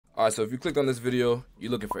Alright, so if you clicked on this video,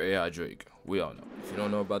 you're looking for AI Drake. We all know. If you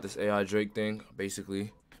don't know about this AI Drake thing,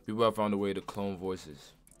 basically, people have found a way to clone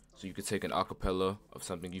voices. So you could take an acapella of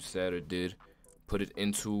something you said or did, feed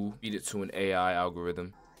it to an AI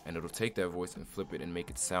algorithm, and it'll take that voice and flip it and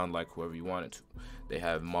make it sound like whoever you want it to. They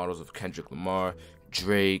have models of Kendrick Lamar,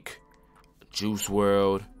 Drake, Juice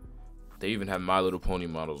WRLD. They even have My Little Pony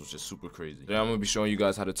models, which is super crazy. Today I'm going to be showing you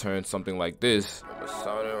guys how to turn something like this,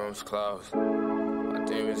 my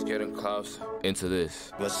demons getting closer, into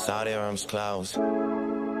this.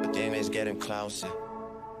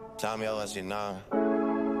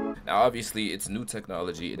 Now obviously it's new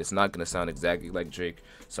technology. It's not going to sound exactly like Drake.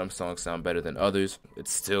 Some songs sound better than others.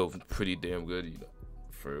 It's still pretty damn good, you know,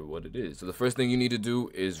 for what it is. So the first thing you need to do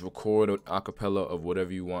is record an acapella of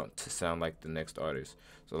whatever you want to sound like the next artist.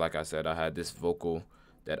 So like I said, I had this vocal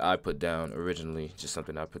that I put down originally, just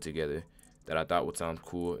something I put together that I thought would sound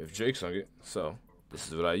cool if Drake sung it. So this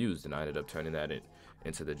is what I used, and I ended up turning that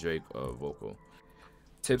into the Drake vocal.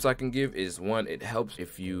 Tips I can give is, one, it helps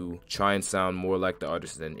if you try and sound more like the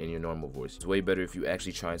artist than in your normal voice. It's way better if you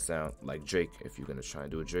actually try and sound like Drake if you're gonna try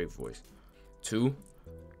and do a Drake voice. Two,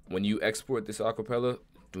 when you export this acapella,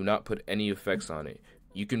 do not put any effects on it.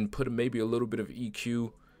 You can put maybe a little bit of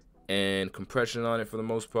EQ and compression on it for the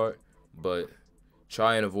most part, but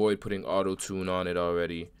try and avoid putting auto-tune on it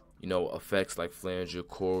already. You know, effects like flanger,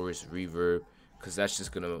 chorus, reverb, because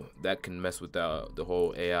that can mess with the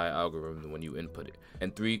whole AI algorithm when you input it.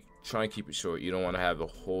 And three, try and keep it short. You don't want to have a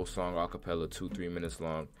whole song acapella 2-3 minutes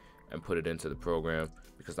long and put it into the program,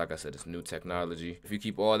 because like I said, it's new technology. If you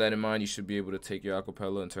keep all that in mind, you should be able to take your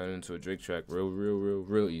acapella and turn it into a Drake track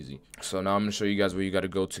real easy. So now I'm gonna show you guys where you got to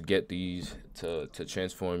go to get these to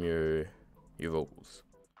transform your vocals.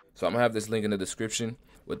 So I'm gonna have this link in the description.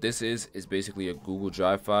 What this is basically a Google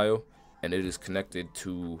Drive file, and it is connected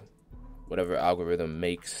to whatever algorithm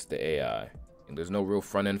makes the AI. And there's no real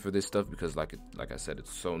front end for this stuff because like I said,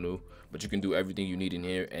 it's so new. But you can do everything you need in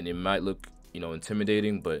here, and it might look, you know,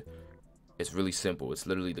 intimidating, but it's really simple. It's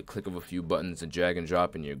literally the click of a few buttons and drag and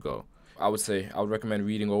drop and you go. I would recommend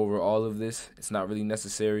reading over all of this. It's not really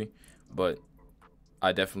necessary, but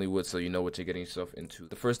I definitely would, so you know what you're getting yourself into.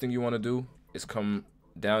 The first thing you want to do is come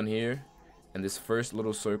down here, and this first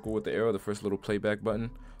little circle with the arrow, the first little playback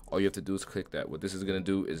button, all you have to do is click that. What this is going to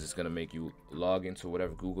do is it's going to make you log into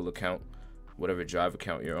whatever Google account, whatever Drive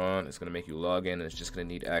account you're on. It's going to make you log in, and it's just going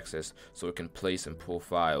to need access so it can place and pull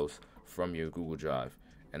files from your Google Drive.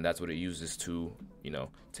 And that's what it uses to, you know,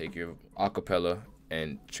 take your acapella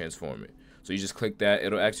and transform it. So you just click that.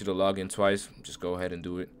 It'll ask you to log in twice. Just go ahead and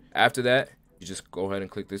do it. After that, you just go ahead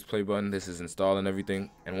and click this play button. This is installing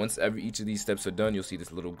everything. And once each of these steps are done, you'll see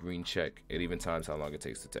this little green check. It even times how long it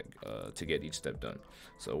takes to get each step done.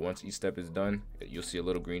 So once each step is done, you'll see a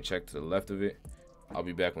little green check to the left of it. I'll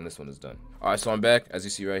be back when this one is done. All right, so I'm back. As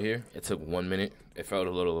you see right here, it took 1 minute. It felt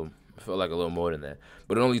like a little more than that,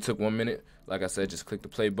 but it only took 1 minute. Like I said, just click the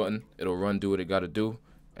play button. It'll do what it got to do,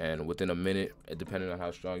 and within a minute, depending on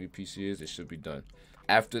how strong your PC is, it should be done.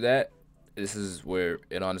 After that, this is where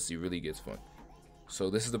it honestly really gets fun. So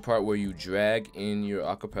this is the part where you drag in your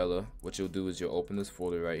acapella. What you'll do is you'll open this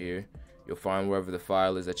folder right here. You'll find wherever the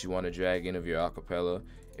file is that you want to drag in of your acapella.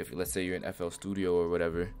 If let's say you're in FL Studio or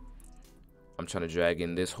whatever, I'm trying to drag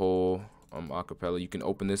in this whole acapella. You can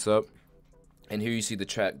open this up, and here you see the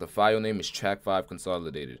track. The file name is track 5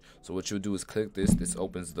 consolidated. So what you'll do is click this. This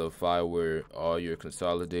opens the file where all your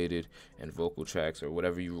consolidated and vocal tracks or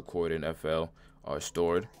whatever you record in FL are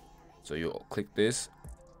stored. So you'll click this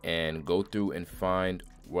and go through and find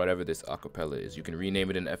whatever this acapella is. You can rename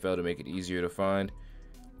it in FL to make it easier to find,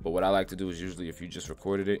 but what I like to do is usually if you just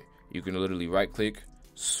recorded it, you can literally right click,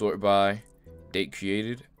 sort by date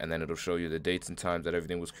created, and then it'll show you the dates and times that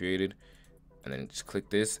everything was created, and then just click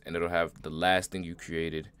this and it'll have the last thing you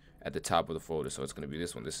created at the top of the folder. So it's going to be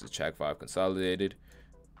this one. This is track 5 consolidated,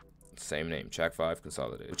 same name, track 5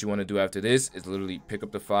 consolidated. What you want to do after this is literally pick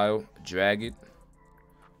up the file, drag it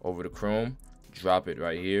over to Chrome, drop it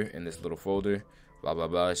right here in this little folder, blah blah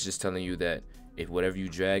blah. It's just telling you that if whatever you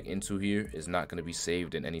drag into here is not going to be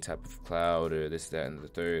saved in any type of cloud or this, that, and the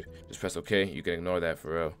third, just press OK. You can ignore that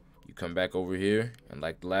for real. You come back over here, and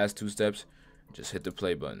like the last 2 steps, just hit the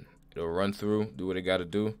play button. It'll run through, do what it got to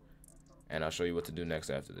do, and I'll show you what to do next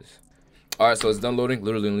after this. Alright, so it's done loading.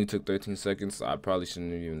 Literally only took 13 seconds. So I probably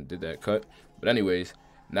shouldn't have even did that cut. But anyways,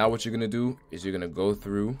 now what you're going to do is you're going to go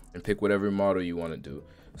through and pick whatever model you want to do.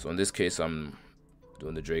 So in this case, I'm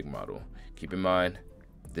doing the Drake model. Keep in mind,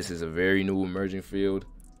 this is a very new emerging field.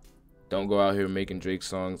 Don't go out here making Drake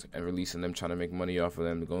songs and releasing them, trying to make money off of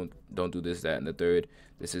them. Don't do this, that, and the third.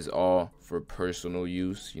 This is all for personal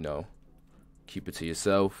use, you know, Keep it to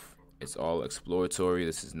yourself. It's all exploratory.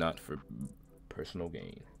 This is not for personal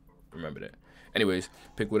gain. Remember that. Anyways,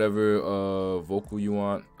 pick whatever vocal you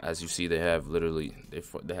want. As you see, they have literally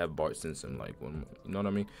they have Bart Simpson, like one, you know what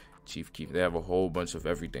I mean? Chief Keef. They have a whole bunch of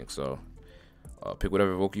everything. So pick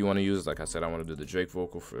whatever vocal you want to use. Like I said, I want to do the Drake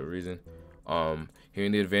vocal for a reason. Here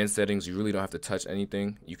in the advanced settings, you really don't have to touch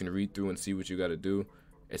anything. You can read through and see what you got to do.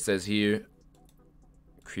 It says here,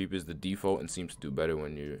 creep is the default and seems to do better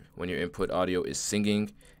when your input audio is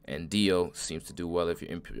singing, and Dio seems to do well if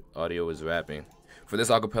your input audio is rapping. For this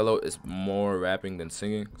acapella, it's more rapping than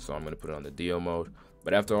singing, so I'm gonna put it on the Dio mode.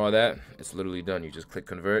 But after all that, it's literally done. You just click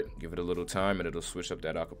convert, give it a little time, and it'll switch up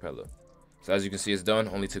that acapella. So as you can see, it's done.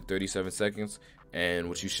 Only took 37 seconds. And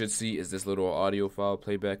what you should see is this little audio file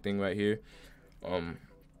playback thing right here. And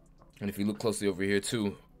if you look closely over here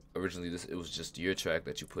too, originally it was just your track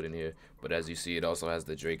that you put in here. But as you see, it also has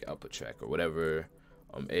the Drake output track, or whatever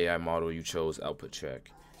AI model you chose output track.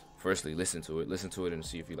 Firstly, listen to it and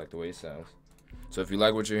see if you like the way it sounds. So if you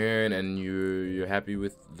like what you're hearing and you're happy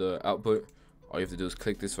with the output, all you have to do is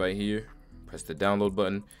click this right here, press the download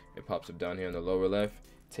button. It pops up down here in the lower left.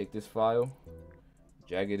 Take this file,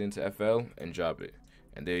 drag it into FL, and drop it.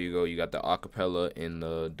 And there you go. You got the acapella in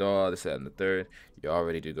the DAW, this, that, and the third. You're all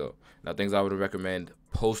ready to go. Now, things I would recommend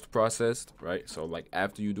post-processed, right? So, like,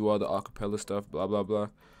 after you do all the acapella stuff, blah, blah, blah.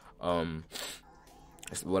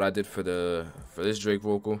 What I did for this Drake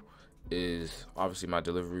vocal is, obviously, my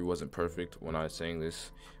delivery wasn't perfect when I sang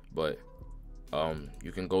this. But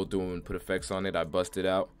you can go through and put effects on it. I busted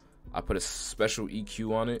out. I put a special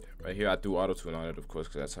EQ on it right here. I threw auto-tune on it, of course,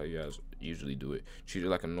 because that's how you guys usually do it. Treat it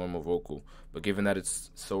like a normal vocal. But given that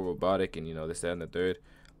it's so robotic and, you know, this, that, and the third,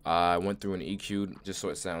 I went through an EQ just so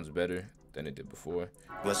it sounds better than it did before.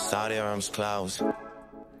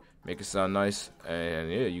 Make it sound nice,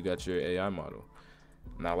 and yeah, you got your AI model.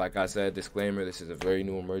 Now, like I said, disclaimer, this is a very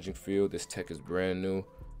new emerging field. This tech is brand new.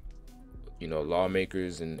 You know,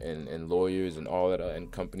 lawmakers and lawyers and all that,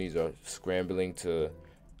 and companies are scrambling to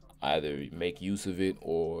either make use of it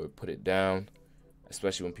or put it down,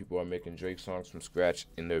 especially when people are making Drake songs from scratch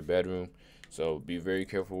in their bedroom. So be very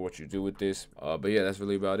careful what you do with this. But yeah, that's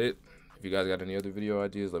really about it. If you guys got any other video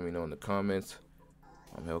ideas, let me know in the comments.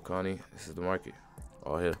 I'm Hell Connie. This is The Market.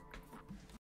 All here.